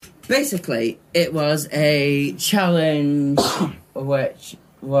Basically, it was a challenge which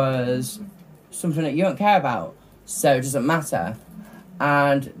was something that you don't care about, so it doesn't matter.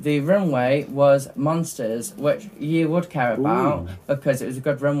 And the runway was Monsters, which you would care about because it was a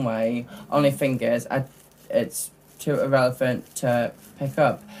good runway. Only thing is, it's too irrelevant to pick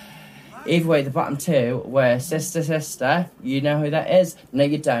up. Either way, the bottom two were Sister. You know who that is? No,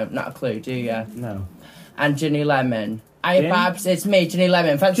 you don't. Not a clue, do you? No. And Ginny Lemon. Hiya, Babs. It's me, Ginny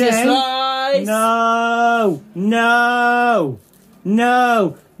Lemon. Fancy a slice? No.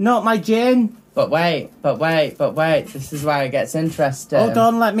 Not my gin. But wait. This is where it gets interesting. Hold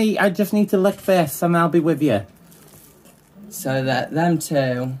on, I just need to lick this and I'll be with you. So that them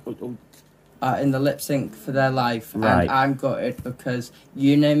two are in the lip sync for their life. Right. And I'm gutted because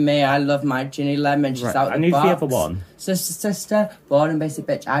you know me, I love my Ginny Lemon. She's out the box. I need the other one. Sister, born and basic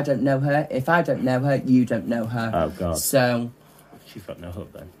bitch. I don't know her. If I don't know her, you don't know her. Oh, God. So... She's got no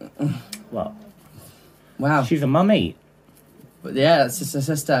hook then. What? Wow. She's a mummy. But yeah, that's just her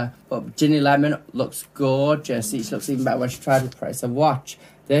sister. But Ginny Lemon looks gorgeous. She looks even better when she tried with Price. So watch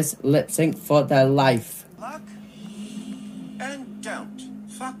this lip sync for their life. Lock and don't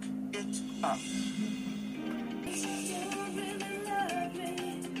fuck it up.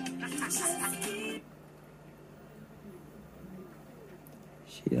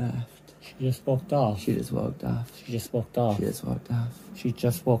 She left. She just walked off. She just walked off. She just walked off. She just walked off. She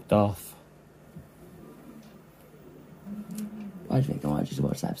just walked off. Why do you think I wanted you to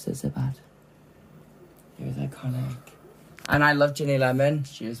watch that episode so bad? It was iconic. And I love Ginny Lemon.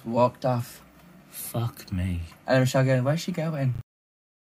 She just walked off. Fuck me. And Michelle going, where's she going?